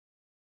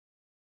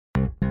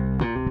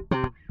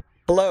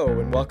Hello,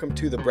 and welcome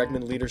to the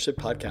Bregman Leadership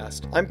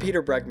Podcast. I'm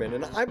Peter Bregman,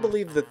 and I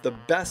believe that the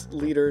best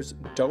leaders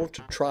don't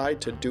try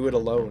to do it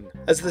alone.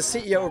 As the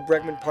CEO of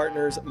Bregman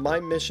Partners, my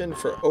mission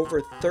for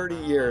over 30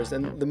 years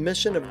and the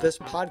mission of this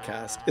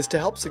podcast is to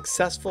help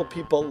successful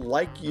people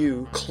like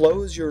you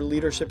close your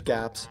leadership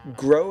gaps,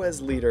 grow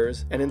as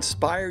leaders, and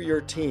inspire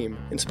your team,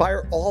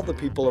 inspire all the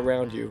people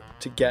around you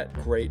to get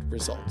great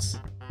results.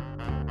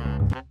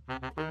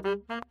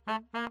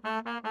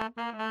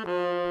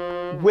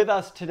 With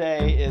us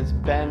today is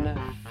Ben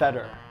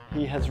Feder.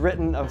 He has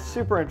written a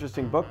super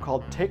interesting book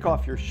called Take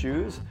Off Your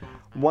Shoes,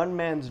 One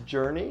Man's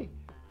Journey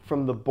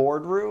from the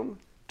Boardroom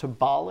to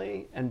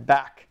Bali and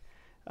Back.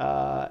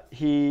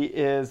 He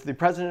is the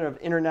president of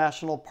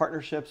international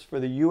partnerships for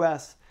the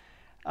U.S.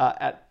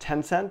 At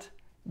Tencent,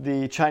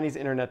 the Chinese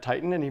internet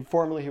titan, and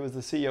formerly he was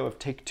the CEO of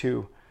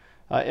Take-Two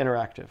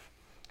Interactive.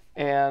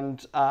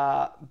 And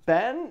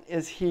Ben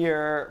is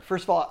here.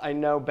 First of all, I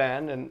know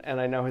Ben and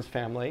I know his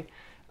family.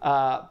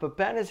 But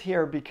Ben is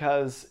here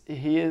because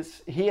he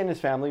and his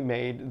family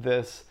made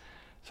this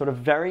sort of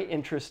very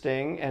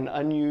interesting and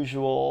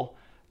unusual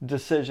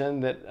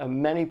decision that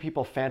many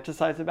people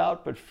fantasize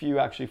about, but few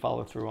actually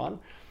follow through on.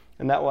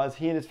 And that was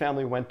he and his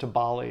family went to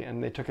Bali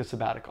and they took a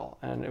sabbatical.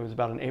 And it was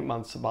about an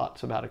 8-month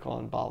sabbatical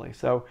in Bali.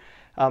 So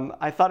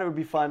I thought it would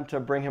be fun to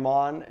bring him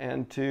on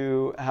and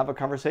to have a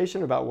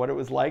conversation about what it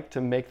was like to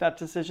make that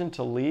decision,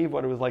 to leave,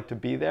 what it was like to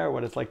be there,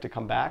 what it's like to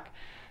come back.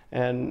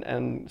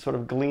 And sort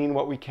of glean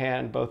what we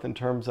can, both in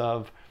terms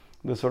of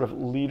the sort of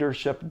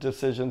leadership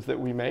decisions that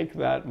we make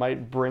that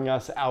might bring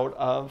us out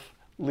of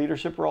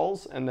leadership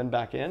roles and then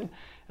back in,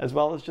 as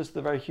well as just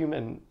the very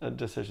human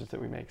decisions that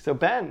we make. So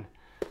Ben,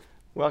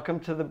 welcome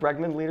to the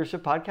Bregman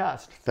Leadership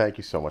Podcast. Thank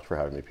you so much for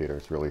having me, Peter.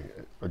 It's really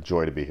a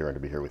joy to be here and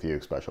to be here with you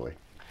especially.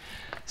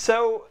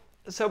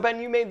 So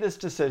Ben, you made this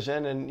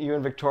decision, and you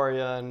and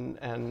Victoria,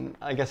 and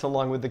I guess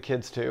along with the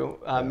kids too,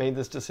 made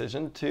this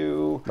decision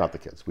to... Not the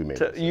kids, we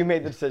made it. You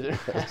made the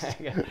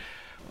decision.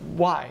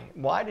 Why?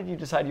 Why did you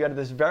decide you had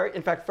this very...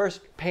 In fact, first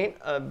paint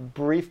a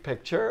brief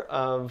picture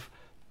of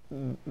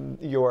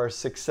your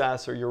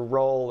success or your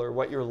role or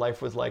what your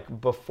life was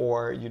like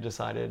before you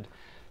decided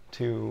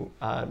to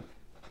go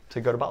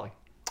to Bali.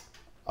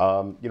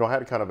 I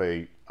had kind of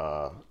a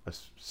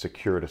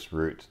circuitous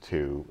route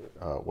to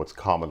what's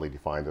commonly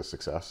defined as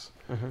success.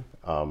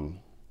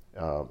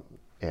 Mm-hmm.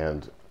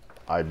 And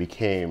I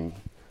became,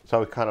 so I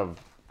was kind of,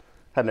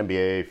 had an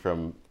MBA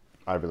from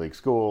Ivy League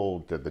school,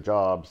 did the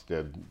jobs,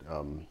 had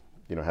an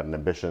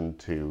ambition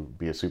to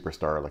be a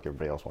superstar like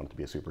everybody else wanted to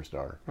be a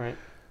superstar. Right.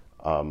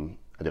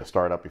 I did a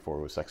startup before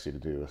it was sexy to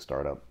do a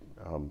startup.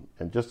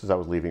 And just as I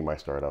was leaving my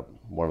startup,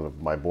 one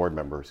of my board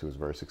members, who was a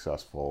very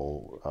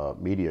successful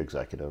media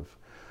executive,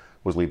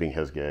 was leaving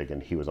his gig,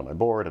 and he was on my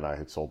board, and I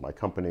had sold my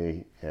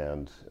company,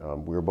 and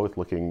we were both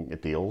looking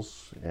at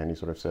deals, and he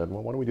sort of said,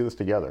 well, why don't we do this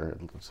together?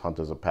 Let's hunt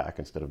as a pack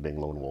instead of being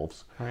lone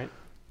wolves. Right.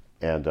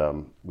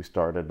 And we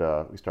started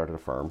a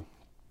firm,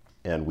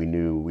 and we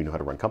knew how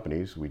to run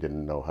companies. We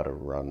didn't know how to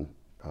run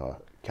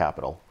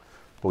capital,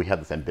 but we had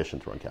this ambition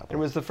to run capital.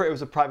 And it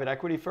was a private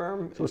equity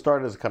firm? So it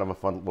started as kind of a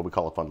fund, what we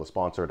call a fundless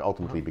sponsor. It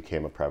ultimately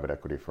became a private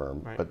equity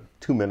firm. Right. But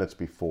 2 minutes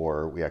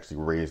before we actually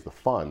raised the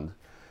fund,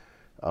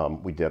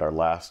 we did our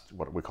last,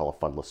 what we call a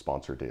fundless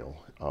sponsor deal.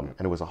 And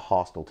it was a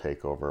hostile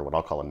takeover, what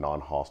I'll call a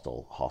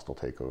non-hostile, hostile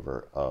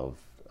takeover of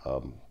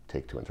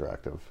Take-Two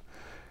Interactive.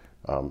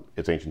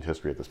 It's ancient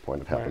history at this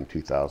point. It happened in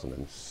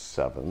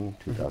 2007,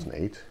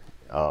 2008.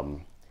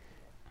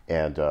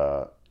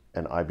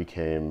 And I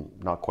became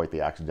not quite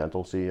the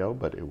accidental CEO,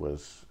 but it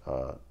was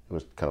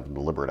kind of a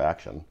deliberate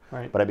action.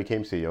 Right. But I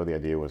became CEO. The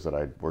idea was that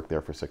I'd work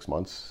there for 6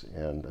 months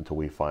and until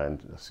we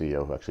find a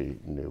CEO who actually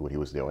knew what he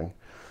was doing.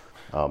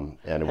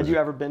 Had you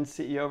ever been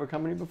CEO of a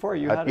company before?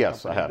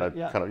 Yes, I had.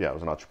 I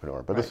was an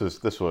entrepreneur. But right.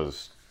 this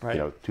was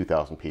right.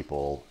 2,000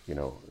 people,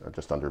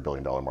 just under $1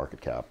 billion market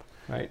cap.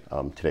 Right.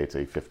 Today it's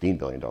a $15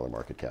 billion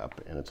market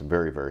cap, and it's a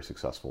very, very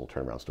successful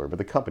turnaround story. But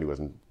the company was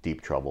in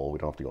deep trouble. We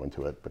don't have to go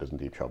into it, but it was in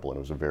deep trouble, and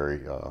it was a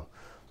very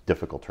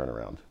difficult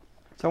turnaround.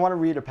 So I want to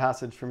read a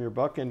passage from your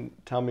book and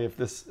tell me if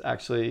this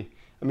actually,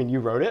 I mean, you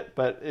wrote it,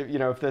 but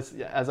if this,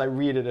 as I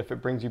read it, if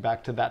it brings you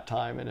back to that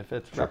time and if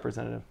it's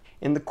representative.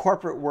 In the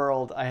corporate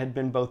world, I had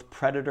been both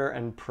predator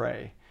and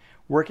prey.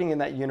 Working in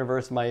that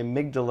universe, my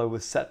amygdala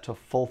was set to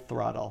full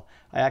throttle.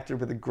 I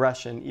acted with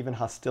aggression, even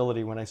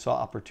hostility, when I saw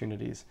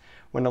opportunities.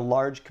 When a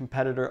large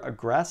competitor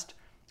aggressed,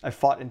 I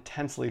fought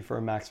intensely for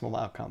a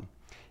maximal outcome.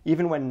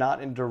 Even when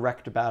not in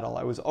direct battle,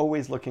 I was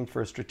always looking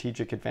for a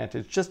strategic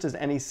advantage, just as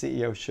any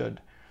CEO should.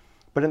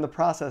 But in the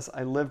process,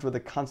 I lived with a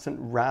constant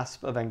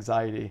rasp of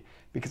anxiety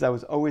because I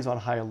was always on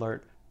high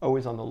alert,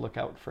 always on the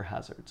lookout for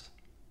hazards.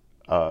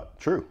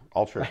 True,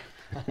 all true.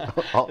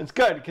 It's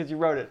good because you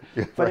wrote it,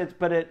 yeah, but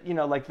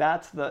right.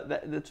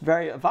 That's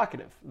very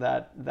evocative.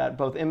 That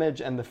both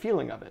image and the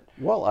feeling of it.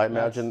 Well, I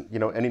imagine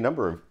any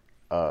number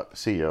of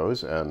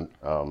CEOs and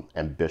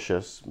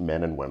ambitious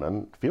men and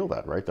women feel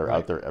that, right? They're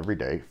out there every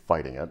day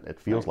fighting it. It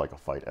feels like a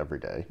fight every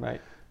day.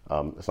 Right.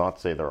 It's not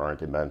to say there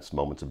aren't immense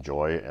moments of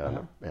joy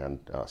and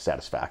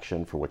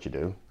satisfaction for what you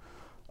do.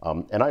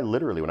 And I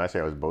literally, when I say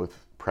I was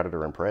both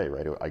predator and prey,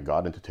 right, I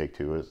got into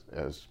Take-Two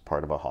as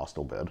part of a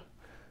hostile bid.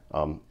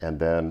 And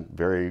then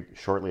very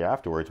shortly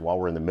afterwards, while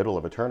we're in the middle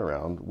of a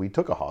turnaround, we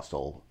took a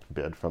hostile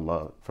bid from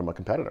a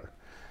competitor.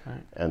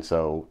 Right. And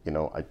so,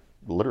 I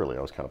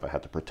was kind of, I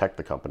had to protect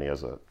the company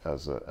as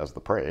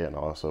the prey, and I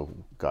also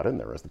got in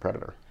there as the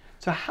predator.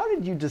 So how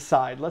did you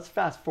decide, let's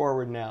fast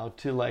forward now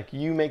to like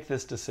you make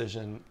this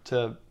decision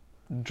to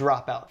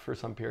drop out for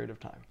some period of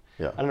time.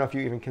 Yeah. I don't know if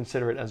you even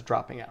consider it as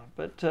dropping out,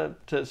 but to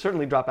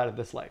certainly drop out of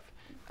this life.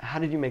 How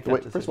did you make that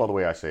decision? First of all, the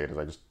way I say it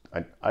is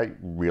I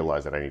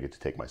realized that I needed to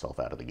take myself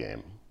out of the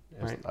game.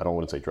 Right. I don't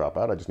want to say drop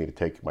out, I just need to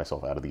take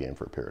myself out of the game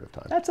for a period of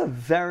time. That's a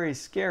very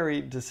scary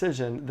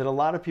decision that a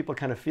lot of people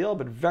kind of feel,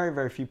 but very,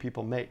 very few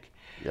people make.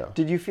 Yeah.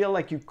 Did you feel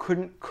like you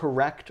couldn't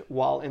correct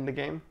while in the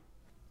game?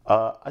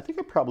 I think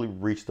I probably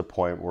reached the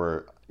point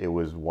where it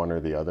was one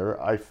or the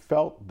other. I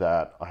felt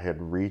that I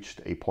had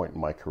reached a point in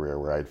my career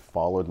where I had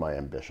followed my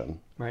ambition.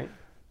 Right.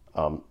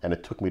 And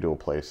it took me to a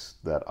place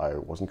that I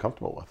wasn't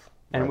comfortable with.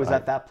 And right? was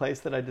that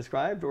place that I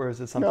described, or is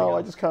it something No, else?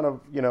 I just kind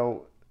of,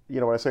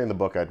 when I say in the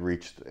book I'd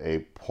reached a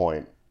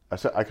point, I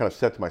kind of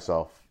said to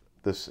myself,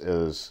 this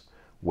is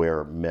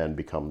where men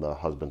become the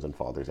husbands and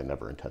fathers they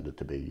never intended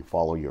to be. You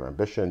follow your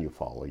ambition, you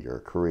follow your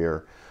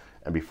career,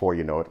 and before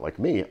you know it, like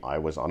me, I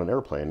was on an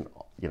airplane,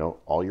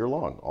 all year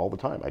long, all the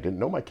time. I didn't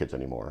know my kids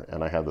anymore,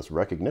 and I had this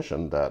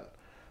recognition that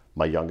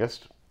my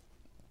youngest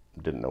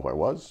didn't know who I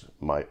was.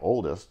 My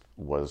oldest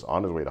was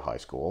on his way to high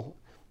school,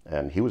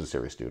 and he was a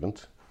serious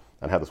student.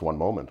 And I had this one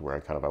moment where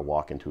I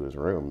walk into his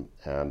room,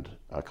 and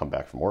I come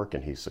back from work,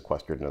 and he's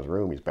sequestered in his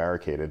room. He's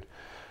barricaded,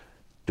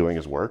 doing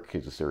his work.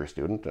 He's a serious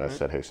student. And I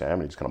said, "Hey, Sam,"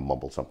 and he just kind of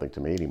mumbled something to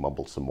me, and he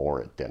mumbled some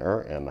more at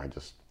dinner. And I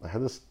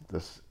had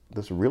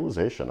this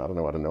realization, I don't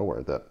know, out of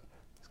nowhere, that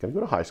he's going to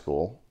go to high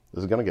school.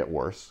 This is going to get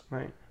worse.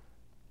 Right.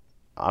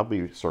 I'll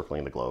be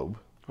circling the globe.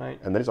 Right.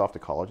 And then he's off to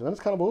college, and then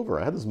it's kind of over.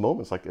 I had this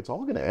moment, it's like, it's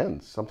all going to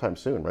end sometime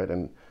soon, right?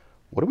 And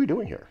what are we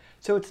doing here?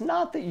 So it's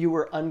not that you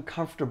were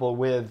uncomfortable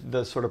with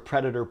the sort of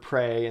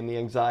predator-prey and the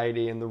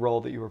anxiety and the role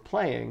that you were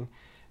playing.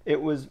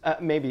 It was,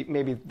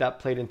 maybe that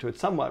played into it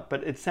somewhat,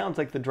 but it sounds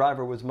like the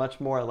driver was much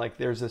more like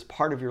there's this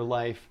part of your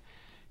life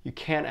you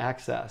can't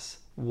access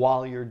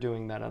while you're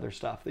doing that other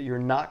stuff, that you're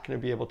not going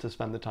to be able to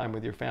spend the time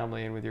with your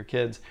family and with your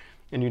kids,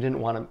 and you didn't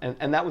want to,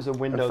 and that was a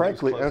window.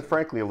 And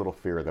frankly, a little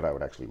fear that I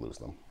would actually lose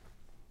them,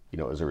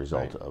 as a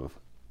result Right. of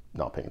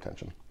not paying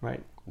attention,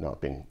 Right.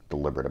 not being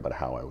deliberate about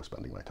how I was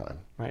spending my time.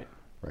 Right.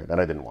 Right. And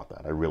I didn't want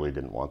that. I really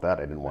didn't want that.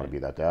 I didn't want to be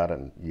that dad.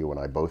 And you and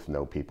I both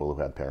know people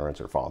who had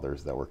parents or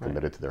fathers that were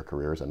committed to their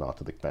careers and not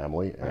to the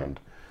family, and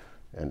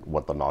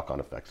what the knock-on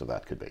effects of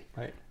that could be.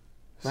 Right.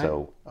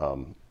 So,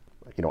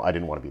 I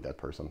didn't want to be that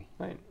person.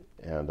 Right.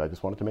 And I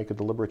just wanted to make a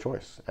deliberate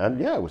choice. And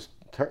yeah, it was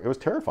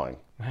terrifying.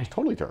 It was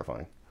totally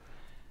terrifying.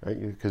 Right?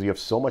 Because you have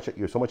so much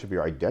of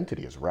your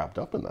identity is wrapped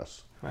up in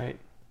this. Right.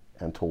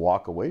 And to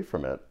walk away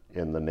from it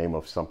in the name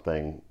of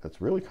something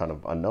that's really kind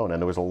of unknown.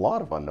 And there was a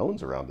lot of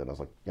unknowns around it. I was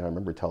like, I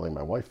remember telling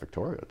my wife,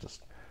 Victoria,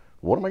 just,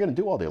 what am I going to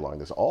do all day long?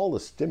 There's all the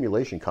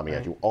stimulation coming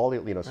at you.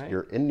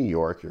 You're in New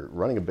York, you're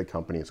running a big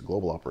company, it's a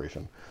global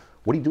operation.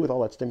 What do you do with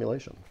all that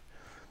stimulation?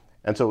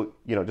 And so,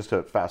 just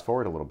to fast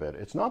forward a little bit,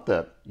 it's not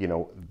that,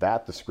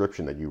 that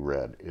description that you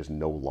read is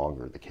no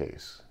longer the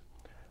case.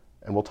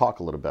 And we'll talk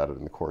a little about it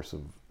in the course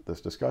of this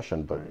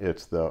discussion, but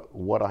it's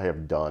what I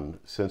have done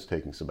since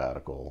taking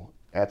sabbatical,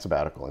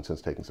 and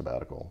since taking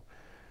sabbatical,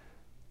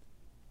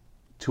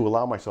 to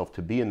allow myself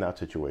to be in that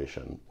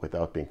situation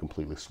without being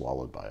completely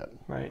swallowed by it.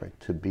 Right.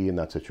 To be in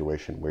that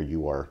situation where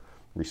you are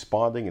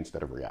responding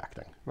instead of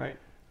reacting. Right.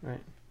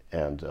 Right.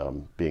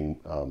 And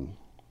being,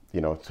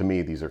 to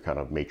me, these are kind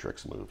of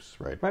matrix moves,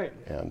 right? Right.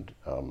 And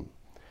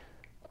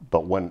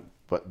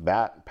but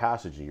that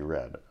passage you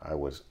read, I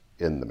was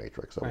in the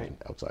matrix. I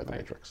wasn't outside the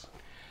matrix.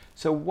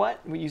 So what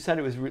you said,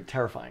 it was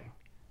terrifying,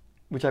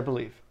 which I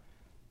believe.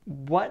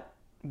 What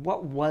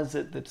was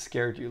it that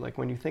scared you? Like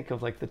when you think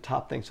of like the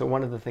top thing. So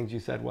one of the things you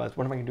said was,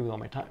 what am I going to do with all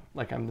my time?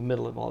 Like I'm in the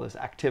middle of all this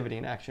activity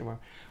and action.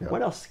 Yeah.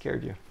 What else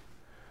scared you?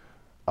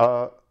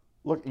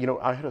 Look,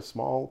 I had a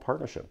small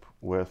partnership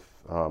with,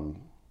 I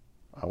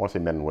want to say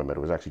men and women. It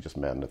was actually just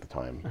men at the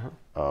time.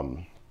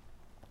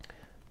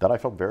 That I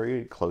felt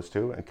very close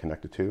to and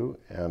connected to.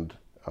 And,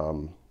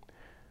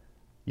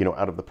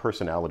 out of the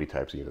personality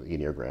types, the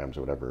Enneagrams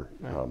or whatever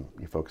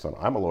you focus on,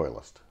 I'm a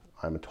loyalist.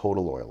 I'm a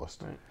total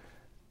loyalist. Right.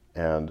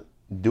 And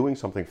doing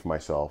something for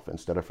myself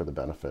instead of for the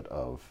benefit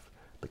of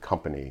the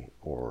company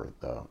or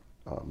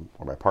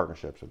my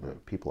partnerships or the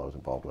people I was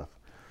involved with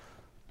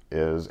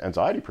is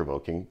anxiety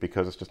provoking,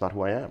 because it's just not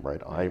who I am,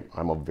 right?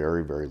 I'm a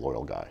very, very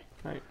loyal guy.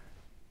 Right.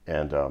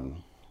 And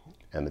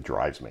it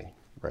drives me,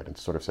 right? And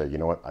to sort of say, you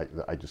know what,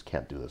 I just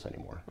can't do this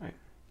anymore. Right.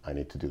 I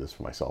need to do this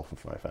for myself and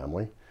for my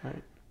family.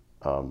 Right.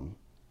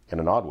 In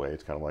an odd way,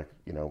 it's kind of like,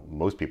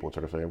 most people would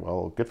sort of say,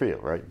 well, good for you,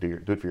 right?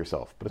 Do it for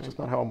yourself. But it's just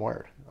not how I'm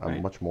wired.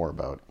 I'm much more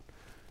about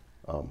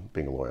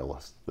being a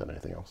loyalist than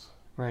anything else.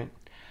 Right.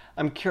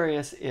 I'm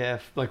curious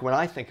if, like when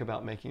I think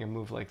about making a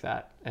move like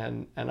that,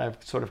 and I've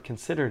sort of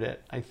considered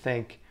it, I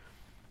think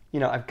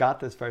I've got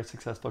this very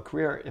successful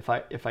career. If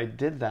I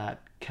did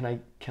that,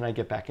 can I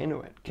get back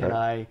into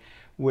it?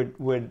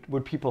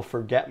 Would people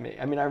forget me?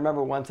 I mean, I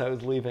remember once I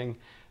was leaving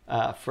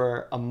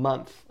for a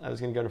month. I was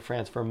going to go to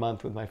France for a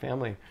month with my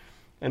family.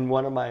 And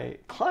one of my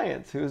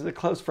clients, who was a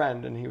close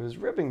friend, and he was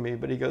ribbing me,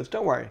 but he goes,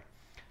 don't worry.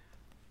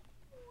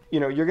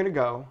 You're going to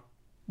go.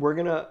 We're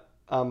going to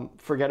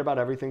forget about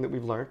everything that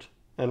we've learned,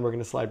 and we're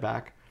going to slide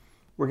back.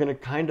 We're going to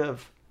kind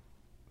of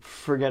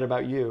forget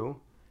about you,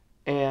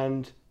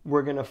 and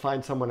we're going to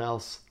find someone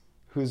else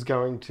who's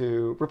going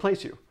to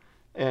replace you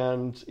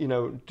and,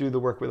 do the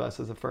work with us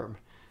as a firm.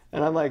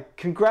 And I'm like,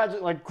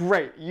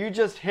 great. You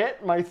just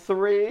hit my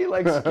 3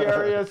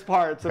 scariest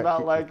parts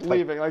about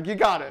leaving. You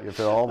got it. You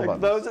hit all the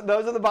buttons.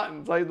 Those are the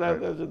buttons. Those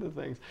are the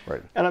things.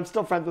 Right. And I'm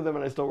still friends with them,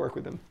 and I still work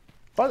with them.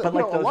 But those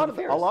are the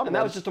fears. And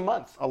that was just a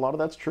month. A lot of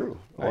that's true.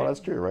 A lot of that's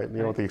true, right?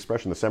 The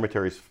expression, the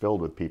cemetery is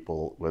filled with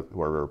people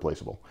who are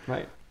irreplaceable.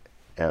 Right.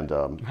 And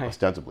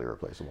ostensibly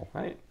irreplaceable.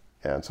 Right.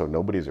 And so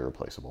nobody's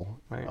irreplaceable.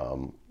 Right.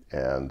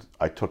 And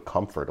I took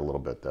comfort a little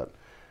bit that,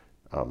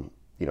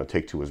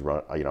 Take-Two was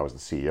run. I was the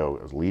CEO.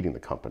 I was leading the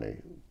company,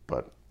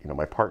 but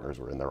my partners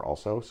were in there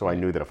also. So I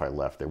knew that if I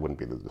left, there wouldn't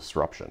be the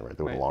disruption. Right.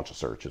 They wouldn't launch a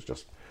search. It's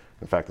just,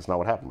 in fact, that's not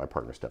what happened. My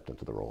partner stepped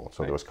into the role,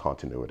 so there was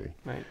continuity.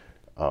 Right.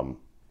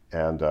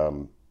 And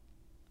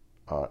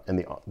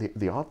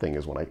the odd thing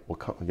is when I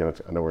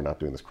know we're not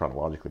doing this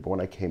chronologically, but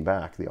when I came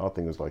back, the odd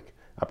thing was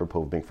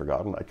apropos of being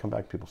forgotten. I'd come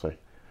back and people say,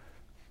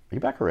 "Are you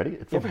back already?"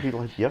 It felt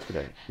like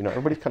yesterday.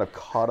 Everybody's kind of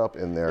caught up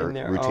in their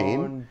routine,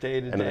 own day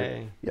to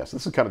day. Yes,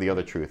 this is kind of the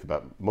other truth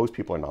about most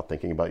people are not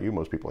thinking about you.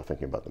 Most people are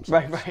thinking about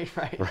themselves.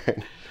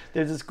 Right.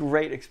 There's this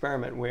great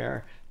experiment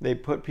where they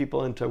put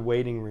people into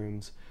waiting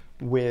rooms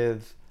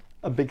with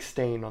a big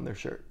stain on their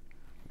shirt,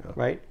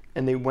 right?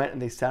 And they went and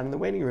they sat in the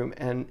waiting room,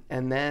 and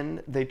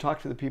then they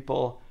talked to the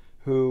people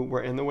who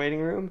were in the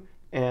waiting room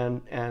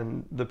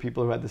and the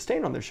people who had the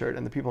stain on their shirt,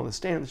 and the people on the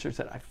stain on the shirt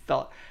said,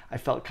 I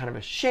felt kind of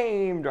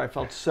ashamed, or I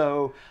felt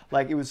so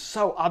it was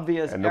so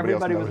obvious.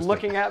 Everybody was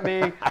looking at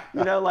me,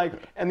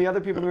 and the other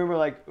people in the room were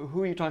like,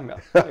 who are you talking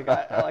about?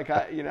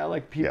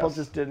 People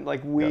just didn't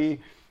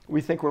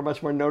we think we're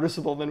much more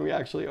noticeable than we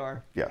actually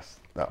are. Yes,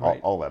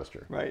 all that is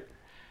true. Right.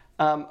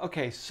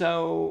 Okay,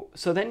 so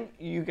then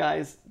you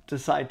guys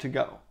decide to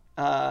go.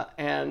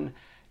 And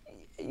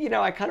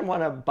I kind of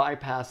want to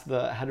bypass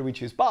the how do we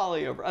choose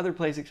Bali over other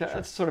places. Sure.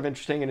 That's sort of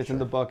interesting, and it's in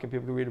the book, and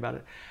people can read about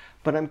it.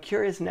 But I'm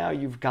curious now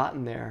you've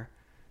gotten there.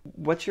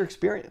 What's your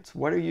experience?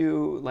 What are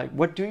you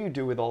what do you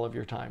do with all of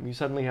your time? You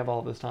suddenly have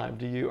all this time.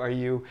 Are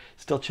you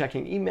still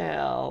checking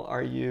email?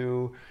 Are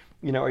you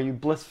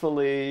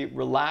blissfully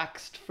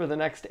relaxed for the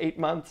next 8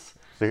 months?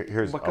 So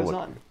here's what goes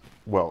on.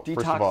 Well,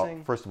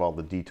 first of all,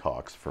 the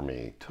detox for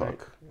me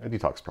took,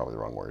 detox is probably the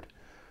wrong word,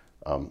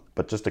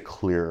 but just to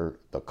clear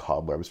the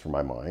cobwebs from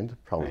my mind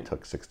probably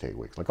took 6 to 8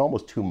 weeks,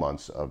 almost 2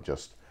 months of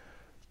just,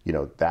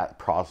 that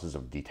process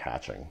of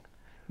detaching.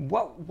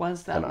 What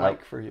was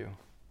that for you?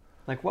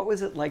 What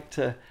was it like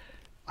to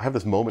I have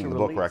this moment in the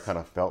book where I kind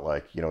of felt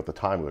at the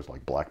time it was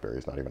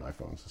BlackBerries, not even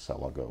iPhones, that's how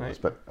long ago it was,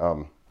 but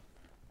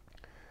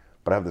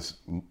I have this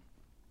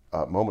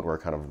moment where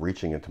I'm kind of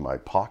reaching into my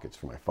pockets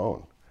for my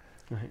phone.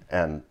 Right.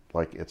 And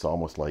it's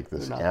almost like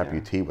this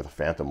amputee with a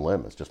phantom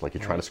limb. It's just you're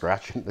trying to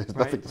scratch it. There's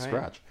nothing to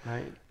scratch.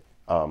 Right.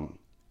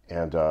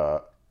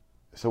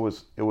 So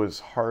it was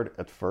hard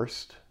at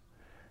first.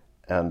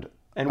 And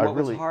what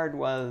was hard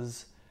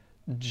was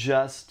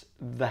just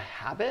the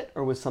habit,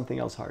 or was something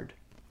else hard?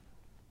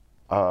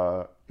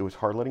 It was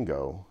hard letting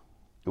go.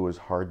 It was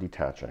hard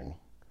detaching.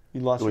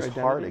 You lost your identity?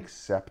 It was hard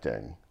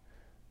accepting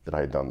that I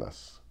had done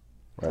this.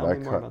 Right? Tell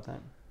me more about that.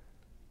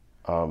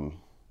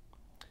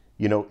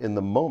 In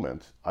the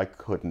moment, I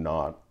could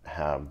not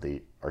have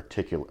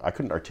I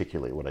couldn't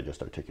articulate what I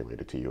just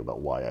articulated to you about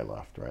why I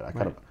left, right?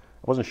 I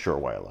wasn't sure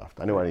why I left.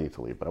 I knew I needed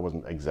to leave, but I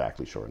wasn't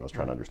exactly sure, and I was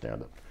trying to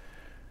understand it.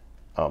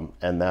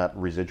 And that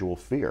residual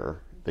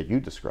fear that you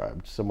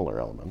described, similar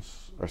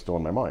elements, are still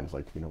in my mind. It's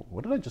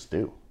what did I just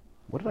do?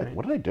 What did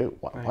I do?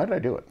 Why did I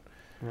do it?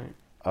 Right.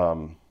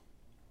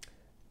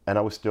 And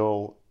I was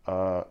still,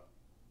 I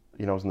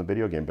was in the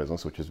video game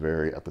business, which is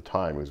at the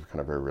time, it was kind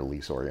of very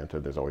release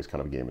oriented. There's always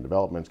kind of a game in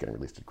development, it's getting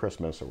released at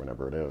Christmas or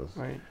whenever it is.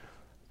 Right.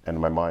 And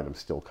in my mind, I'm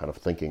still kind of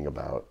thinking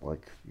about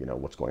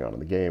what's going on in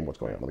the game, what's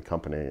going on in the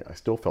company. I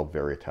still felt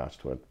very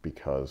attached to it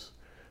because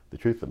the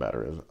truth of the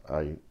matter is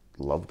I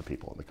loved the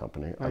people in the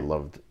company. Right. I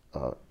loved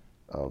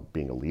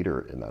being a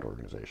leader in that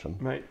organization.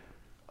 Right.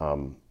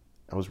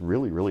 I was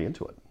really, really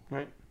into it.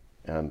 Right.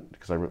 And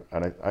because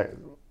I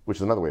which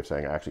is another way of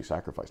saying I actually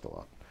sacrificed a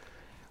lot.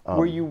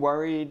 Were you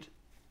worried,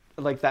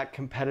 that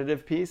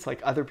competitive piece,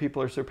 other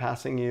people are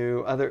surpassing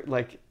you, other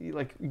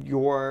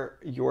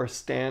your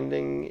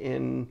standing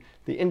in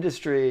the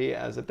industry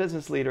as a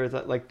business leader? Is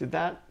that did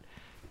that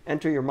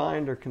enter your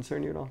mind or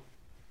concern you at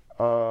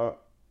all?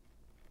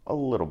 A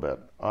little bit.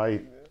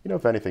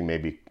 If anything,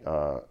 maybe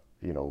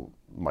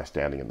my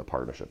standing in the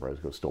partnership. Right,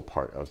 I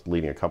was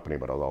leading a company,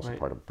 but I was also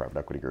part of a private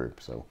equity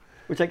group. So,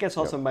 which I guess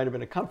also might have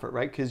been a comfort,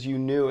 right? Because you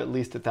knew at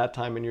least at that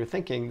time in your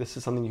thinking, this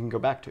is something you can go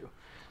back to.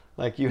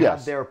 Like you Yes.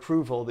 have their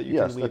approval that you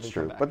Yes, can leave that's and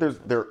true. come back.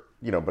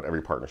 But but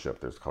every partnership,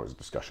 there's always a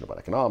discussion about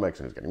economics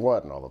and who's getting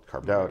what and all that's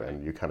carved out,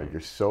 and you kind of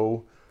you're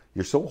so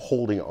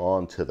holding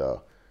on to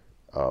the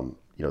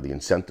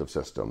incentive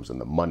systems and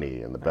the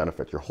money and the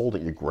benefits.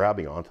 You're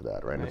grabbing onto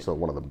that, right? And so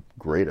one of the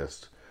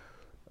greatest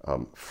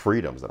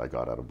freedoms that I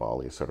got out of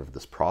Bali is sort of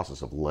this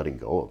process of letting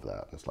go of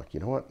that. And it's like, you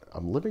know what?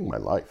 I'm living my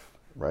life,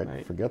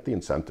 right? Forget the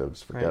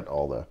incentives, forget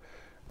all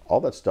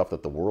that stuff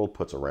that the world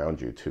puts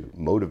around you to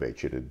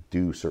motivate you to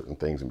do certain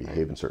things and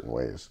behave in certain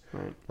ways,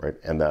 right?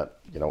 And that,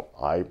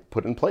 I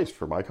put in place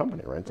for my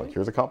company, right? It's like,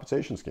 here's a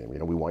compensation scheme.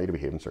 We want you to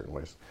behave in certain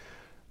ways.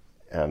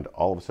 And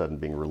all of a sudden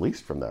being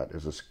released from that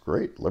is this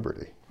great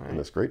liberty and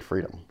this great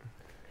freedom.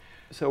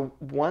 So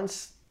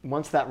once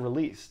that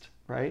released,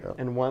 right? Yeah.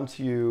 And once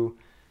you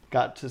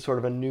got to sort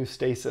of a new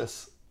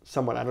stasis,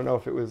 somewhat, I don't know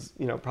if it was,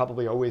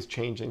 probably always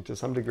changing to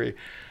some degree,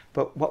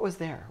 but what was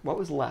there? What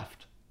was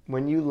left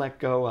when you let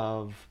go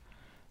of,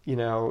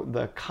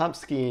 the comp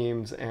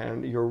schemes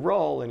and your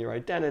role and your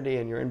identity,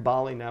 and you're in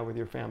Bali now with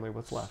your family?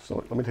 What's left? So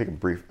let me take a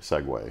brief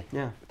segue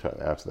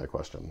to answer that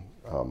question.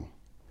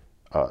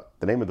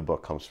 The name of the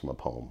book comes from a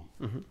poem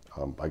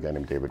by a guy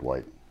named David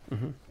White,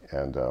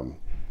 and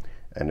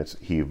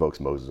he evokes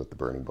Moses at the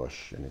burning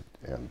bush, and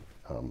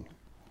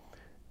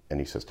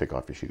he says, "Take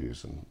off your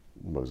shoes," and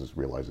Moses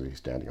realizes he's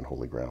standing on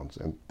holy grounds.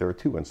 And there are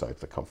two insights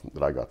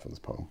that I got from this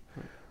poem.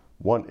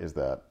 One is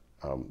that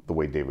the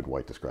way David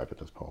White described it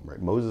in his poem,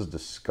 right? Moses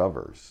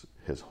discovers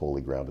his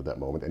holy ground at that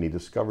moment, and he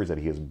discovers that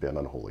he has been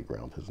on holy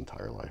ground his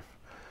entire life.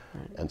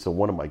 And so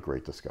one of my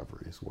great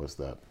discoveries was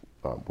that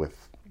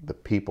with the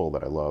people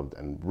that I loved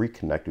and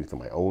reconnecting to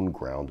my own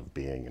ground of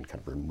being and kind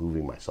of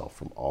removing myself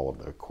from all of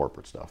the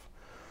corporate stuff,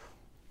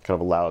 kind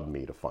of allowed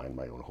me to find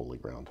my own holy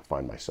ground, to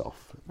find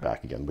myself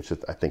back again, which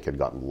I think had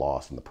gotten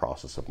lost in the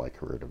process of my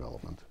career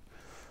development.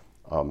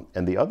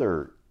 And the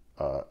other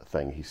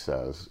thing he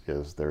says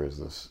is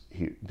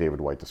David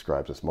White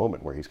describes this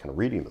moment where he's kind of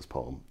reading this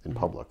poem in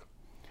public.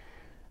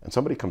 And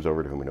somebody comes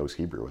over to him who knows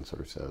Hebrew and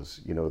sort of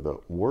says, the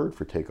word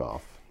for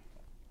takeoff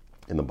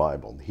in the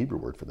Bible, the Hebrew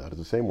word for that, is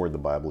the same word the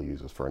Bible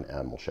uses for an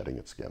animal shedding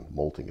its skin,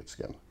 molting its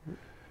skin.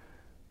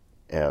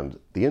 And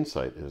the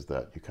insight is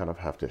that you kind of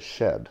have to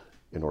shed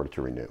in order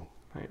to renew.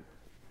 Right.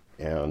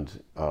 And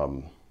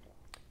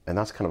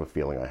that's kind of a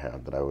feeling I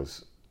had, that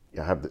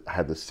I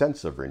had the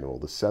sense of renewal,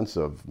 the sense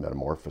of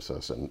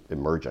metamorphosis and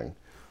emerging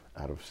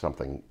out of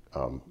something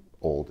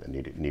old and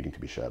needing to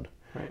be shed.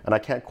 Right. And I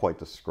can't quite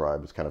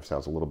describe, it kind of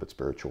sounds a little bit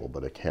spiritual,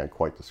 but I can't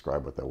quite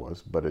describe what that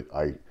was. But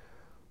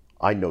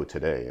I know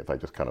today, if I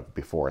just kind of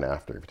before and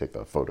after, if you take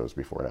the photos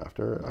before and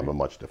after, I'm a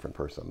much different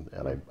person,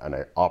 and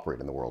I operate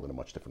in the world in a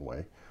much different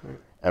way.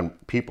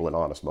 And people in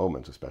honest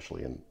moments,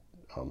 especially in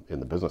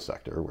the business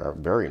sector, are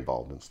very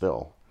involved in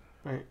still.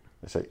 They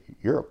say,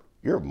 you're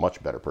a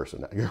much better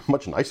person now. You're a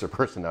much nicer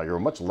person now. You're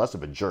much less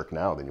of a jerk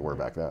now than you were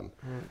back then.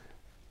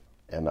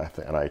 And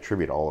I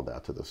attribute all of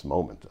that to this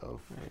moment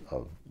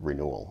of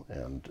renewal,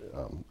 and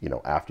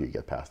after you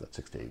get past that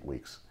 6 to 8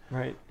 weeks,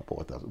 and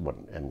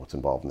what's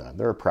involved in that.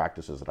 There are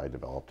practices that I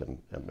developed, and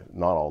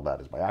not all that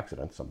is by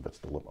accident.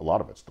 A lot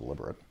of it's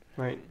deliberate.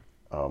 Right.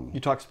 You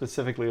talk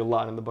specifically a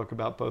lot in the book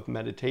about both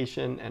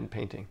meditation and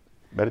painting.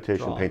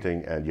 Meditation, Drawing.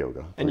 painting, and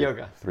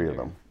yoga. Three of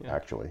them,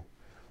 actually.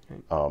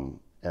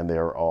 And they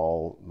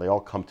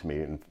all come to me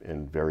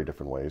in very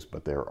different ways,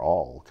 but they're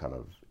all kind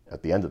of,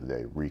 at the end of the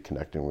day,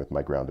 reconnecting with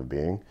my ground of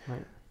being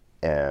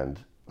and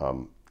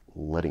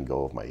letting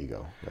go of my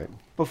ego. Right.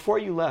 Before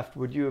you left,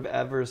 would you have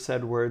ever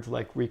said words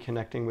like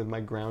reconnecting with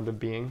my ground of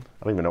being?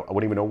 I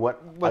wouldn't even know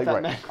what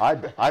that meant.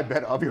 I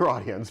bet of your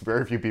audience,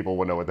 very few people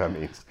would know what that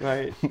means.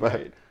 Right.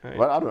 But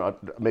I don't know.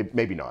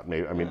 Maybe not.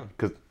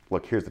 Because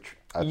look, here's the truth.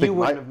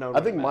 I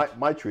think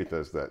my truth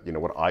is that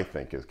what I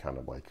think is kind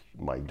of like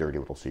my dirty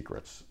little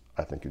secrets.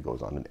 I think it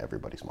goes on in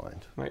everybody's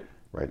mind. Right.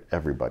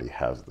 Everybody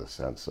has this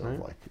sense of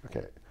like,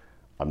 okay,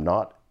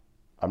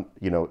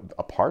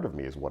 a part of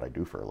me is what I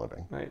do for a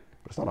living. Right.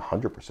 But it's not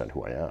 100%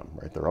 who I am.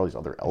 Right. There are all these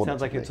other elements. It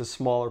sounds like it's a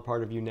smaller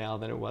part of you now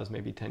than it was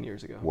maybe 10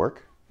 years ago.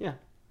 Work? Yeah.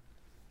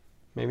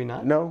 Maybe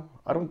not. No,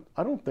 I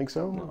don't think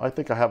so. No. I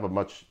think I have a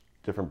much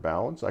different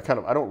balance. I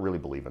don't really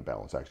believe in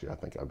balance, actually.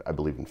 I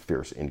believe in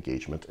fierce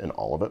engagement in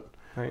all of it.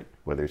 Right.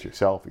 Whether it's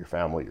yourself, your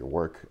family, your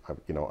work,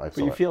 But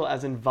you feel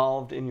as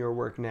involved in your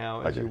work now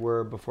as you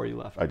were before you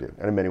left. I do,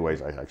 and in many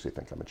ways, I actually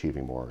think I'm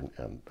achieving more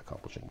and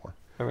accomplishing more.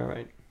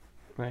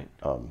 Right.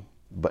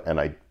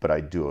 But I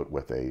do it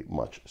with a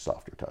much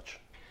softer touch.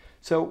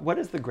 So, what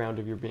is the ground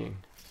of your being?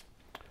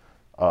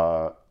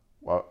 Well,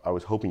 I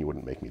was hoping you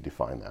wouldn't make me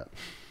define that.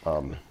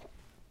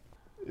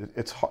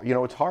 It's hard,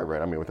 it's hard,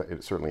 right? I mean,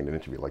 certainly in an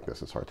interview like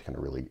this, it's hard to kind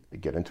of really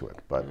get into it.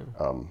 But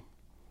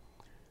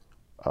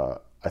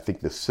I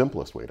think the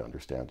simplest way to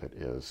understand it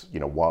is,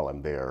 while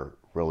I'm there,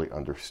 really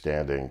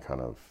understanding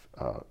kind of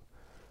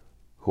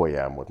who I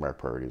am, what my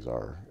priorities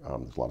are.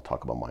 There's a lot of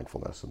talk about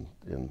mindfulness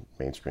in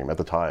mainstream. At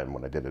the time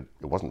when I did it,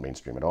 it wasn't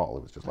mainstream at all.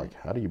 It was just like,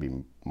 how do you be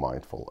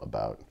mindful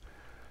about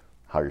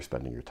how you're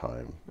spending your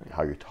time,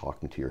 how you're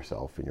talking to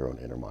yourself in your own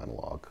inner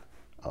monologue,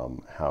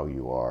 how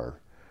you are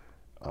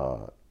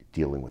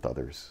dealing with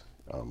others,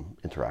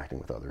 interacting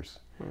with others,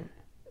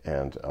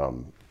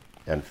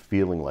 and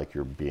feeling like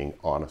you're being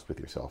honest with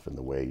yourself in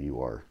the way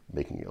you are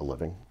making a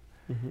living,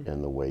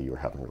 in the way you're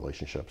having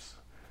relationships.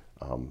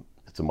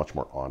 It's a much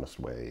more honest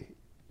way.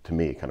 To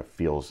me, it kind of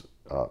feels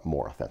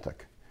more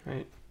authentic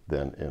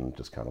than in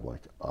just kind of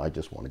like, I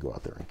just want to go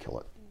out there and kill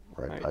it,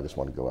 right? I just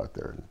want to go out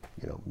there and,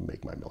 you know,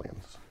 make my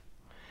millions.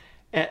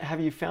 Have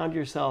you found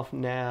yourself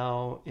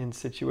now in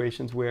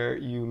situations where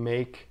you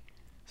make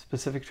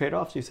specific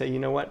trade-offs? You say, you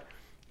know what,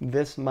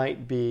 this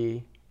might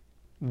be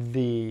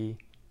the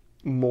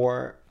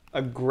more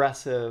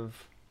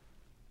aggressive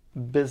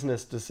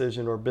business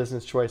decision or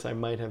business choice I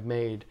might have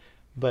made,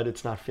 but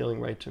it's not feeling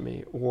right to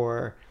me,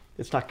 or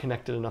it's not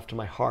connected enough to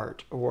my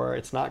heart, or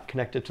it's not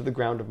connected to the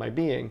ground of my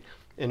being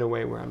in a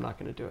way where I'm not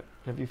going to do it.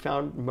 Have you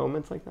found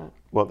moments like that?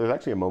 Well, there's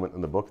actually a moment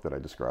in the book that I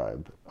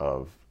described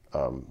of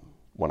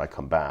when I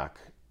come back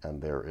and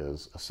there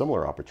is a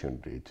similar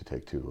opportunity to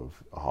take two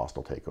of a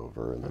hostile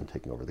takeover and then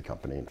taking over the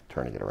company and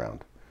turning it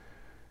around.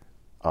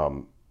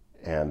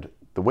 And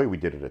the way we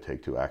did it at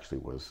Take-Two actually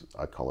was,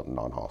 I'd call it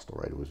non-hostile,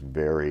 right? It was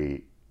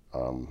very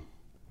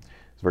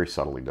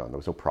subtly done. There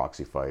was no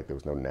proxy fight. There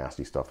was no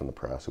nasty stuff in the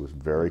press. It was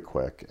very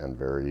quick and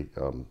very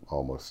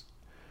almost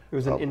it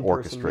was an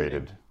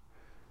orchestrated.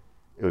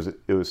 Meeting.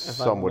 It was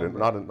somewhat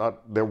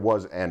not. There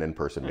was an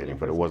in-person meeting,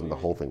 but it wasn't. The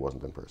whole thing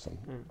wasn't in person.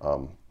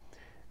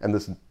 And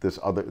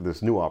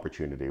this new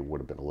opportunity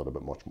would have been a little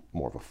bit much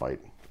more of a fight.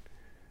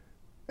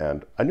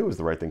 And I knew it was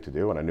the right thing to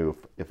do, and I knew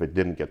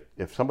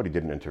if somebody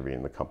didn't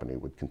intervene, the company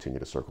would continue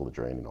to circle the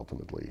drain and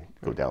ultimately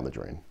go down the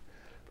drain.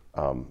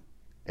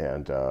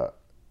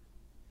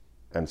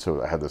 And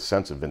so I had this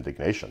sense of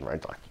indignation,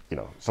 right? Like, you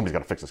know, somebody's got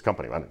to fix this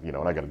company, you know,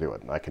 and I got to do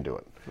it, and I can do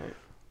it.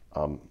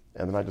 And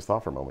then I just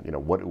thought for a moment, you know,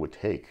 what it would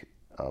take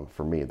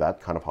for me.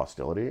 That kind of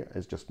hostility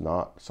is just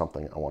not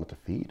something I wanted to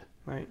feed.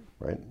 Right.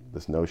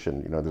 This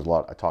notion, you know, there's a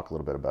lot. I talk a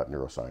little bit about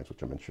neuroscience,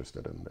 which I'm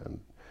interested in, and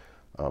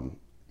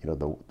you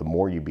know, the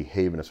more you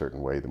behave in a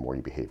certain way, the more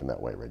you behave in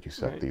that way, right? You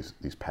set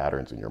these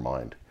patterns in your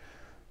mind,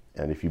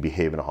 and if you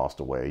behave in a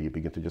hostile way, you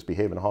begin to just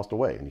behave in a hostile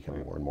way, and you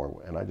become more and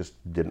more. And I just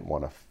didn't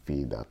want to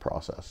feed that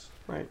process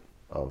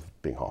of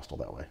being hostile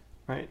that way.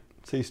 Right.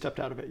 So you stepped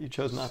out of it. You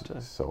chose not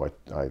to. So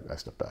I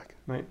stepped back.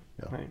 Right.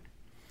 Yeah.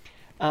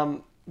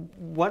 Right.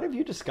 What have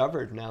you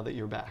discovered now that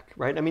you're back?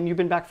 Right. I mean, you've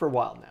been back for a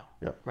while now.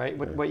 Yeah. Right.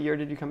 What year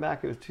did you come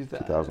back? It was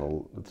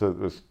 2000. So it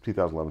was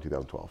 2011,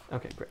 2012.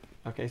 Okay, great.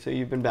 Okay, so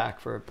you've been back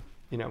for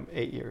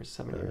 8 years,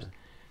 7 years.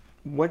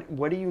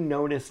 What do you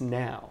notice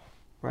now?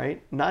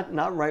 Right.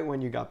 Not right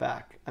when you got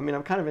back. I mean,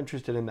 I'm kind of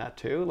interested in that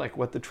too. Like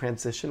what the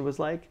transition was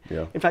like.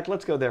 Yeah. In fact,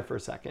 let's go there for a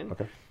second.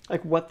 Okay.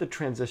 Like what the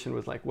transition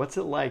was like. What's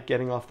it like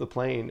getting off the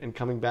plane and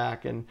coming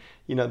back? And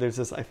there's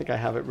this. I think I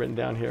have it written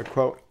down here.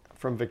 Quote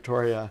from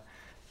Victoria.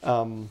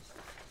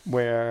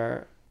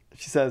 Where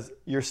she says,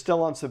 "You're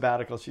still on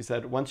sabbatical," she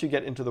said. "Once you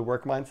get into the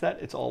work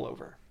mindset, it's all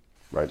over."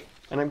 Right.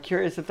 And I'm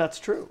curious if that's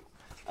true.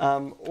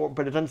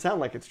 But it doesn't sound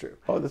like it's true.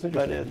 Oh, that's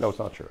interesting. No, it's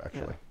not true,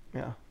 actually.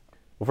 Yeah.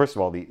 Well, first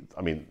of all,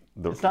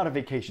 it's not a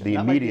vacation.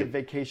 That might be a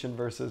vacation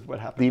versus what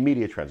happened. The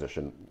immediate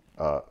transition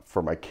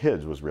for my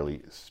kids was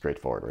really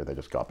straightforward, right? They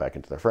just got back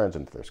into their friends,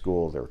 into their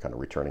schools. They were kind of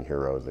returning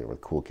heroes. They were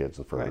cool kids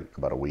for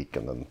about a week,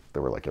 and then they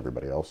were like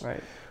everybody else.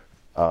 Right.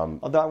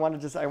 Although I want to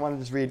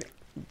just read,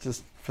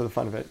 just for the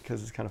fun of it,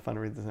 because it's kind of fun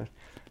to read this.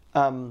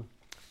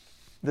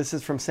 This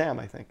is from Sam,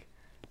 I think.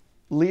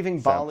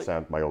 Leaving Bali.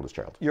 Sam, my oldest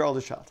child. Your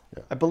oldest child.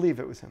 Yeah. I believe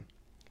it was him.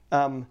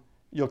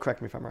 You'll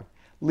correct me if I'm wrong.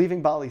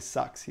 Leaving Bali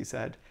sucks, he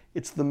said.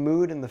 It's the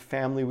mood and the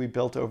family we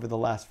built over the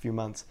last few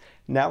months.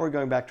 Now we're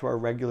going back to our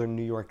regular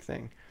New York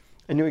thing.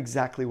 I knew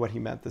exactly what he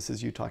meant. This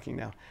is you talking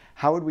now.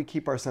 How would we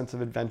keep our sense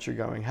of adventure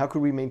going? How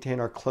could we maintain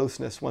our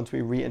closeness once we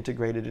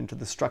reintegrated into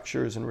the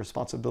structures and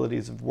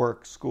responsibilities of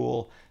work,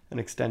 school, and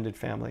extended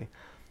family?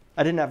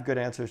 I didn't have good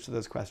answers to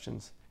those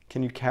questions.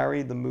 Can you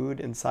carry the mood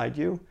inside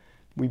you?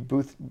 We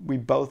both,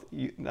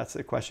 that's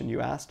the question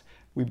you asked.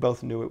 We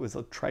both knew it was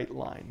a trite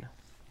line.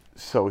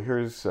 So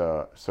here's,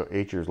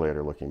 8 years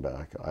later, looking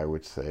back, I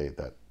would say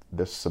that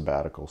this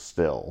sabbatical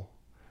still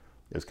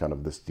is kind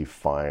of this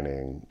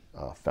defining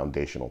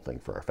foundational thing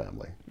for our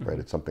family, right?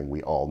 It's something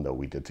we all know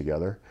we did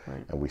together,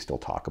 and we still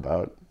talk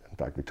about. In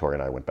fact, Victoria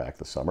and I went back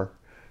this summer,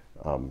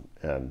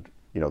 and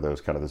there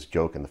was kind of this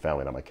joke in the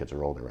family. Now my kids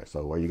are older, right?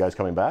 So are you guys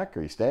coming back?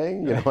 Are you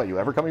staying? Are you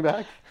ever coming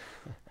back?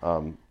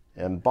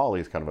 And Bali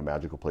is kind of a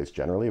magical place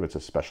generally, but it's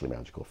especially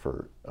magical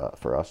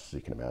for us, as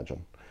you can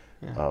imagine.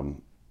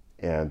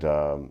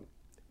 Yeah.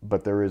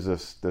 But there is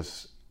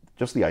this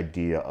just the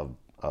idea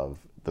of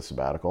the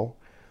sabbatical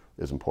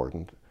is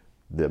important.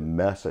 The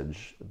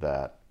message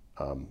that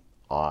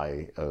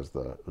I, as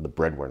the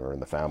breadwinner in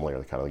the family, or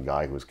the kind of the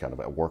guy who was kind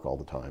of at work all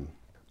the time,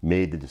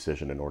 made the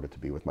decision in order to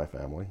be with my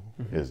family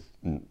is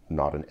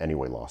not in any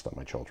way lost on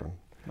my children.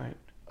 Right.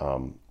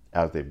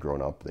 As they've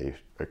grown up,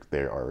 they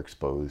are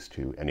exposed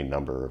to any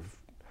number of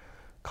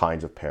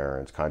kinds of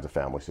parents, kinds of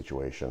family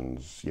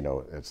situations.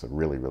 It's a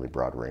really, really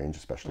broad range,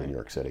 especially in New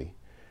York City.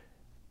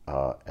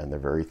 And they're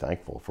very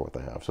thankful for what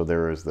they have. So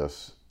there is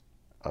this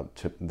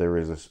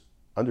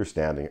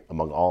understanding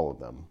among all of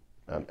them,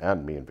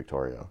 and me and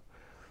Victoria,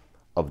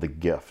 of the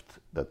gift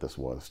that this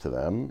was to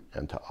them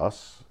and to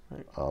us,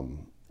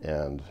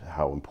 and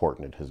how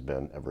important it has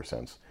been ever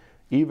since.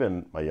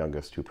 Even my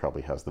youngest, who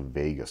probably has the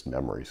vaguest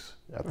memories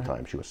at the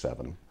time, she was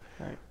 7,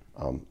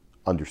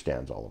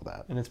 understands all of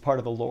that. And it's part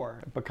of the lore.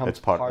 It becomes it's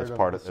part of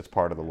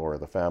the lore of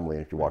the family.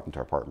 And if you walked into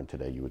our apartment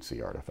today, you would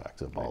see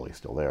artifacts of Bali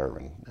still there,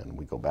 and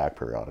we go back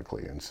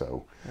periodically, and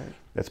so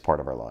it's part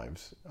of our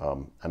lives.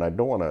 And I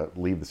don't want to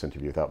leave this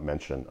interview without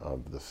mention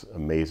of this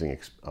amazing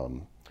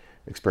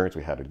experience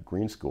we had at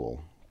Green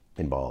School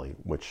in Bali,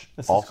 which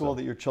it's a school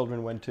that your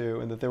children went to,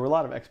 and that there were a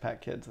lot of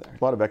expat kids there.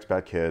 A lot of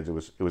expat kids. It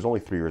was only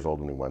 3 years old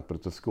when we went, but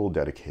it's a school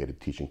dedicated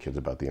to teaching kids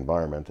about the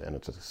environment, and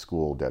it's a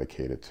school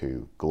dedicated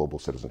to global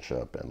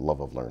citizenship and love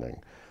of learning.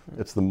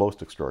 It's the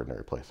most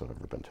extraordinary place I've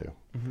ever been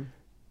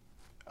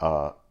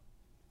to.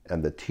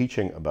 And the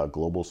teaching about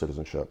global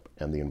citizenship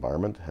and the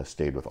environment has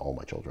stayed with all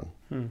my children.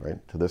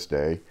 Right to this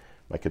day,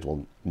 my kids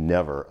will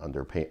never,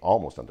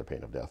 almost under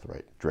pain of death,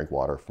 drink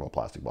water from a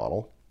plastic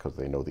bottle because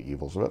they know the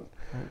evils of it.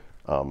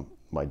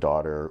 My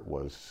daughter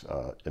was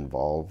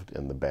involved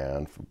in the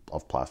ban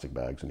of plastic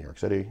bags in New York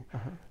City,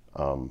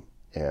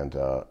 and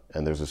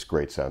there's this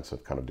great sense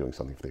of kind of doing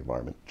something for the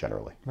environment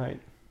generally.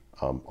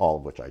 All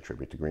of which I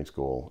attribute to Green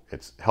School.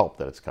 It's helped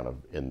that it's kind of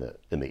in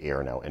the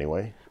air now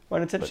anyway. Well,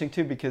 and it's interesting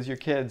too, because your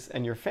kids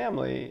and your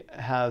family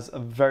has a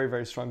very,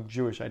 very strong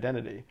Jewish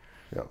identity.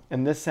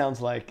 And this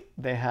sounds like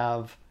they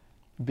have,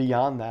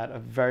 beyond that, a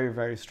very,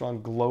 very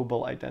strong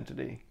global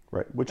identity.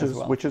 Which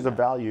is a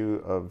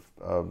value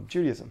of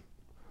Judaism.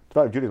 It's a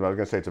value of Judaism. I was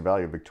going to say it's a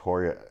value of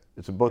Victoria.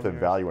 It's both a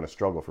value and a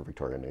struggle for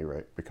Victoria and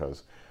me,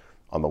 because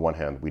on the one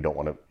hand, we don't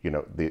want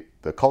to,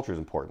 the culture is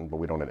important, but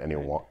we don't in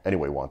any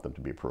way want them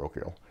to be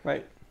parochial.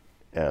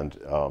 And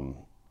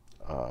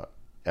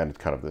it's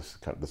kind of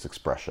this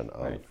expression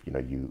of,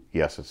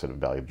 yes, it's a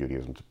value of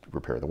Judaism to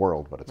repair the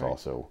world, but it's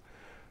also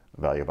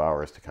a value of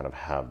ours to kind of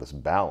have this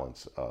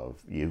balance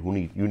of you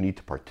need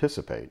to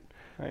participate.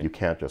 You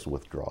can't just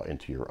withdraw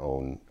into your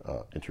own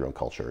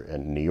culture.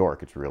 And in New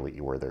York, it's really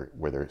where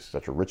there's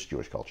such a rich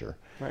Jewish culture.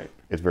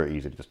 It's very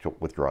easy to just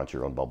withdraw into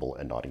your own bubble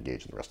and not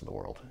engage in the rest of the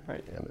world.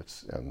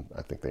 And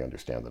I think they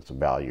understand that it's a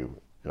value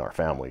in our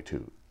family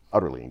to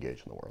utterly engage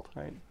in the world.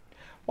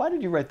 Why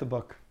did you write the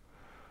book?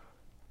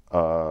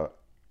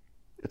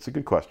 It's a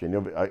good question.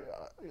 I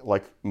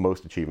like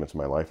most achievements in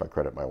my life, I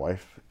credit my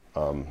wife,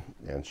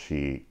 and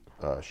she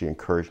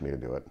encouraged me to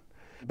do it.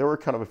 There were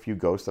kind of a few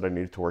ghosts that I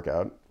needed to work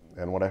out.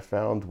 And what I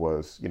found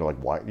was,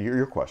 why,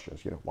 your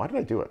questions, why did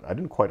I do it? I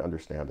didn't quite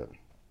understand it.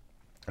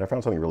 And I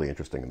found something really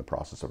interesting in the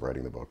process of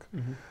writing the book.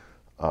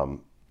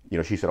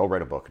 She said,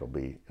 write a book, it'll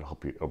be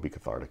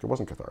cathartic. It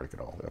wasn't cathartic at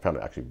all. I found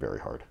it actually very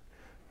hard.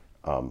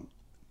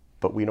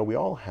 But we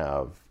all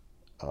have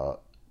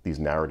these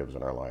narratives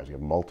in our lives. We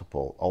have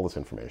all this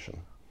information.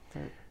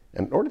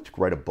 And in order to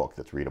write a book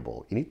that's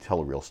readable, you need to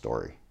tell a real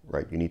story,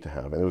 You need to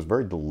have, and it was a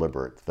very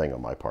deliberate thing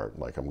on my part,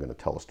 like I'm going to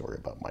tell a story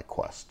about my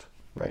quest,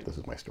 This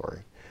is my story.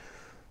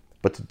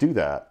 But to do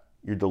that,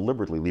 you're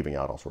deliberately leaving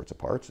out all sorts of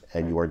parts,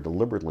 and you are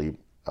deliberately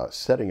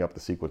setting up the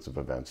sequence of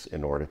events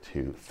in order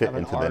to fit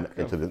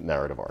into the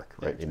narrative arc,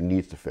 It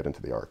needs to fit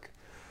into the arc.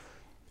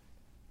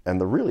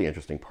 And the really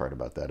interesting part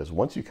about that is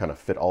once you kind of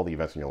fit all the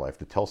events in your life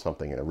to tell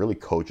something in a really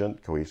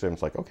cogent, cohesive,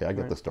 it's like, okay, I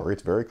get the story.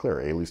 It's very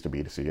clear. A leads to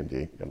B to C and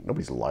D.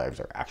 Nobody's lives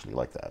are actually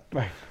like that.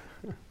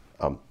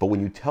 But when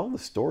you tell the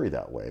story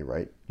that way,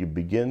 you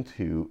begin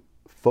to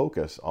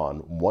focus on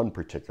one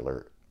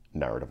particular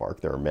narrative arc.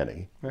 There are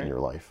many in your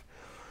life.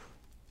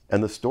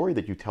 And the story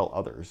that you tell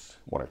others,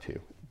 one or two,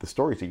 the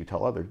stories that you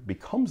tell others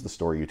becomes the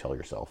story you tell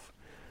yourself,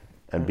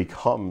 and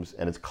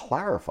and it's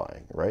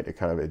clarifying,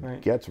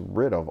 It gets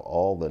rid of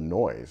all the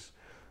noise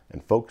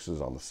and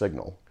focuses on the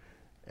signal,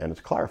 and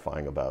it's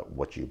clarifying about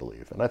what you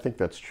believe. And I think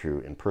that's true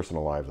in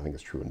personal lives. I think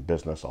it's true in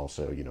business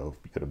also. If you go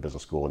to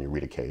business school and you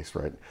read a case,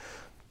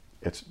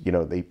 It's,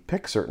 they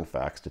pick certain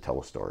facts to tell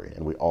a story,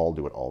 and we all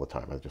do it all the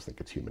time. I just think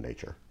it's human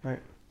nature.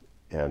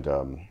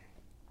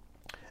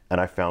 And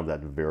I found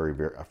that very,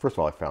 very, first of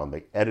all, I found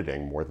the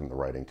editing more than the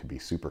writing to be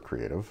super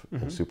creative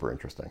and super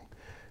interesting.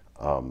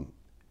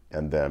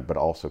 But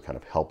also kind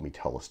of helped me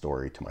tell a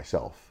story to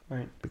myself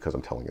because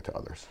I'm telling it to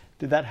others.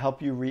 Did that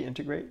help you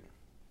reintegrate?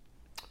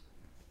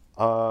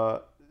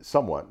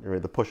 Somewhat.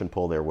 The push and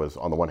pull there was,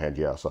 on the one hand,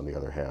 yes. On the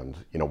other hand,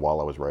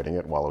 while I was writing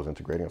it, while I was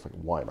integrating, I was like,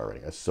 why am I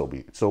writing it?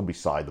 It's so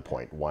beside the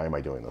point. Why am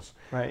I doing this?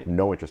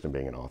 No interest in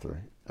being an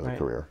author as a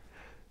career.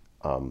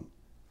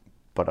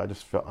 But I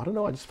just felt,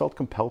 I just felt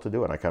compelled to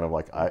do it. I kind of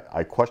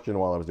I questioned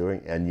while I was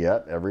doing, and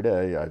yet every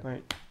day I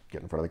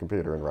get in front of the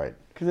computer and write.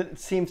 Because it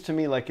seems to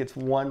me like it's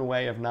one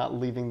way of not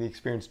leaving the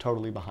experience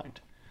totally behind.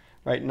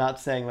 Not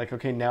saying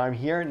okay, now I'm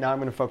here, now I'm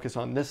going to focus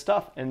on this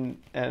stuff and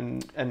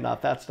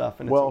not that stuff.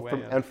 And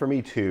and for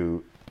me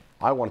too,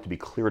 I wanted to be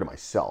clear to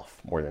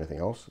myself more than anything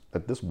else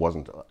that this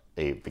wasn't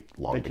a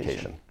long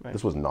vacation.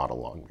 This was not a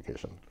long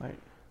vacation.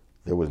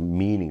 There was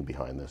meaning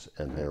behind this,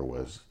 and there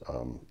was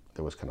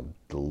kind of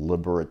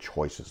deliberate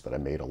choices that I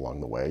made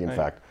along the way. In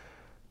fact,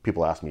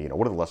 people ask me,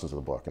 what are the lessons of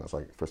the book? And it's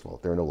like, first of all,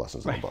 there are no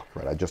lessons in the book,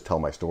 right? I just tell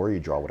my story, you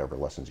draw whatever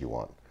lessons you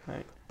want.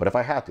 Right. But if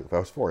I had to, if I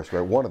was forced,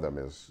 right, one of them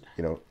is,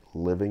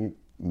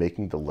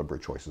 making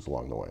deliberate choices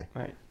along the way.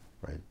 Right.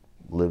 Right.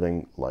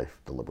 Living life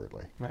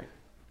deliberately. Right.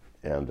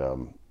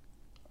 And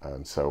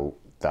so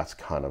that's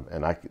kind of,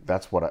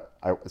 that's what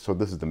so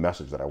this is the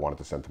message that I wanted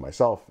to send to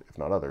myself, if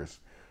not others.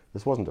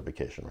 This wasn't a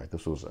vacation, right?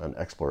 This was an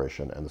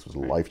exploration, and this was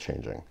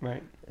life-changing.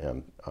 Right.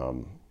 And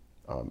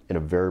in a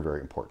very, very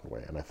important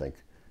way. And I think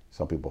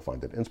some people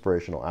find it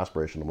inspirational,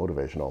 aspirational,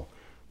 motivational.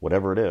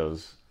 Whatever it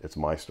is, it's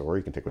my story.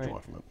 You can take what you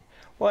want from it.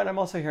 Well, and I'm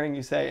also hearing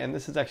you say, and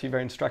this is actually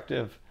very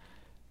instructive,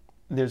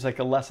 there's like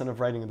a lesson of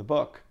writing the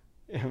book,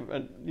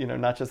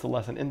 not just the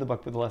lesson in the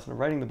book, but the lesson of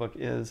writing the book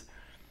is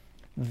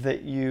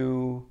that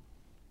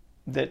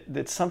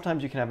that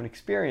sometimes you can have an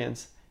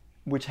experience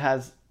which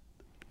has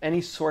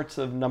any sorts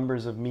of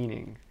numbers of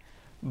meaning,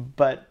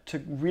 but to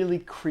really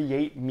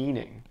create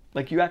meaning,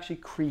 like you actually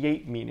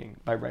create meaning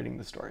by writing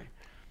the story.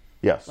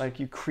 Yes. Like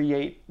you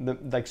create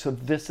so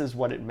this is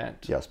what it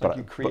meant. Yes, like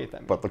you create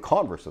that. But the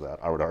converse of that,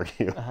 I would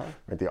argue,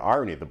 right, the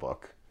irony of the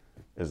book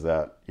is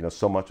that,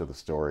 so much of the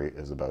story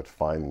is about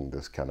finding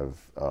this kind of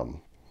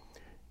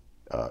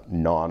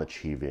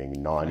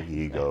non-achieving,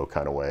 non-ego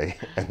kind of way.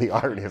 And the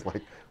irony is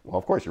like, well,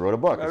 of course you wrote a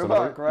book.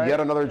 It's yet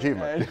another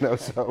achievement,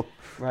 so.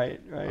 Right.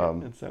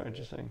 It's so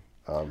interesting.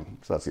 So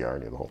that's the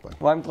irony of the whole thing.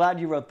 Well, I'm glad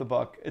you wrote the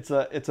book. It's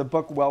a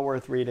book well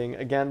worth reading.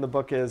 Again, the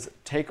book is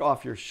Take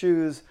Off Your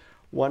Shoes,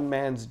 One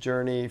Man's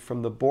Journey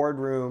from the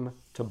Boardroom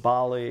to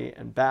Bali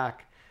and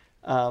Back.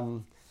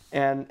 And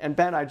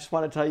Ben, I just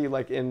want to tell you,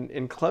 like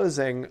in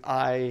closing,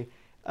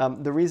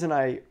 the reason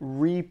I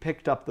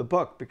re-picked up the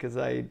book, because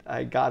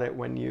I got it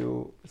when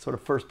you sort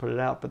of first put it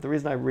out, but the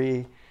reason I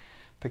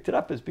re-picked it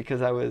up is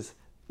because I was,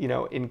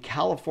 in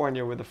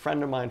California with a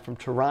friend of mine from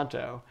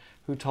Toronto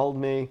who told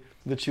me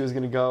that she was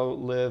going to go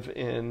live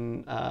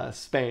in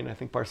Spain, I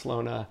think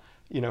Barcelona,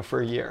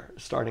 for a year,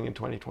 starting in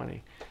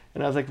 2020.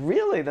 And I was like,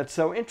 really? That's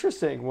so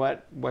interesting.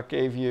 What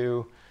gave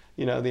you,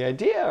 the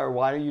idea, or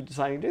why are you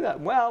deciding to do that?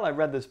 Well, I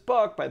read this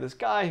book by this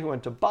guy who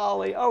went to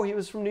Bali. Oh, he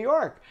was from New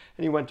York,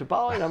 and he went to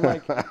Bali. And I'm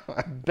like,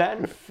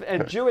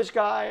 a Jewish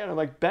guy, and I'm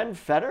like, Ben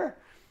Feder?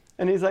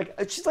 And she's like,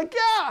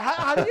 yeah,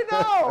 how do you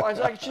know? I was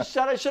like, she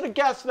said I should have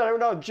guessed that I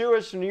would know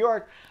Jewish in New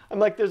York. I'm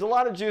like, there's a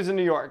lot of Jews in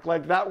New York.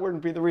 Like, that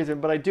wouldn't be the reason,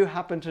 but I do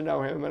happen to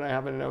know him, and I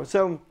happen to know.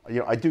 So,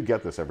 I do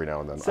get this every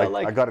now and then. So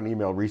I got an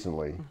email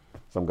recently.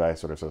 Some guy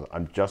sort of says,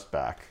 I'm just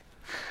back.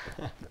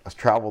 I've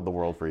traveled the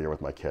world for a year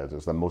with my kids.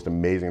 It's the most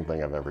amazing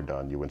thing I've ever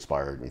done. You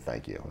inspired me.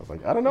 Thank you. I was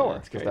like, I don't know her.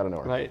 Just out of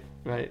nowhere.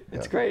 Right. Yeah.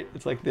 It's great.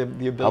 It's like the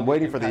ability. I'm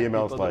waiting for the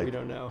emails like, we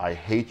don't know. I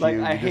hate you.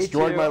 You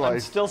destroyed my life.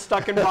 I'm still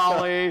stuck in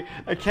Bali.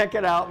 I can't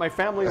get out. My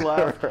family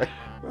left.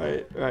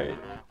 Right.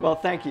 Well,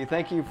 thank you.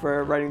 Thank you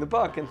for writing the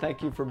book, and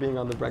thank you for being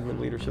on the Bregman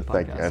Leadership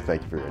Podcast.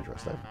 Thank you for your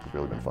interest. It's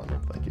really been fun.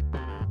 Thank you.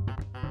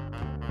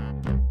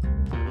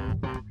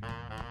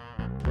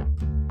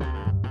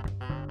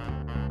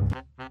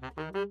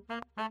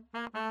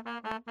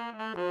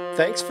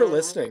 Thanks for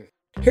listening.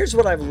 Here's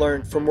what I've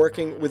learned from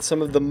working with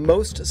some of the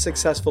most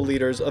successful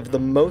leaders of the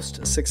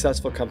most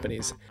successful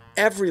companies.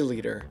 Every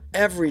leader,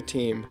 every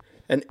team,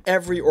 and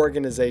every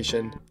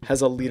organization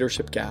has a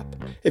leadership gap.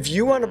 If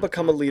you want to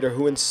become a leader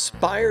who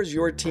inspires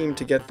your team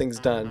to get things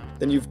done,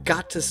 then you've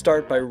got to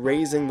start by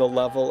raising the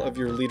level of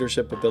your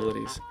leadership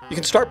abilities. You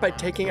can start by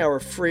taking our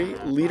free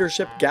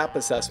leadership gap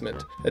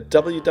assessment at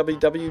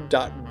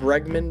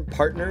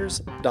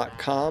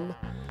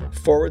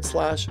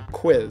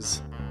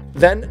www.bregmanpartners.com/quiz.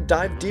 Then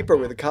dive deeper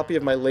with a copy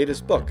of my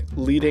latest book,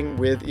 Leading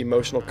with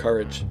Emotional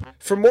Courage.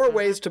 For more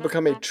ways to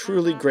become a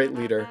truly great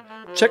leader,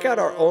 check out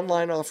our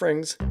online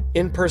offerings,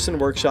 in-person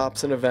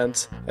workshops and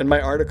events, and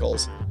my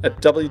articles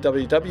at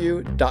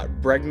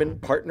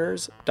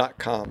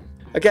www.bregmanpartners.com.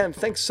 Again,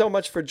 thanks so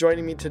much for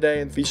joining me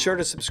today, and be sure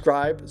to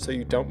subscribe so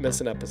you don't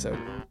miss an episode.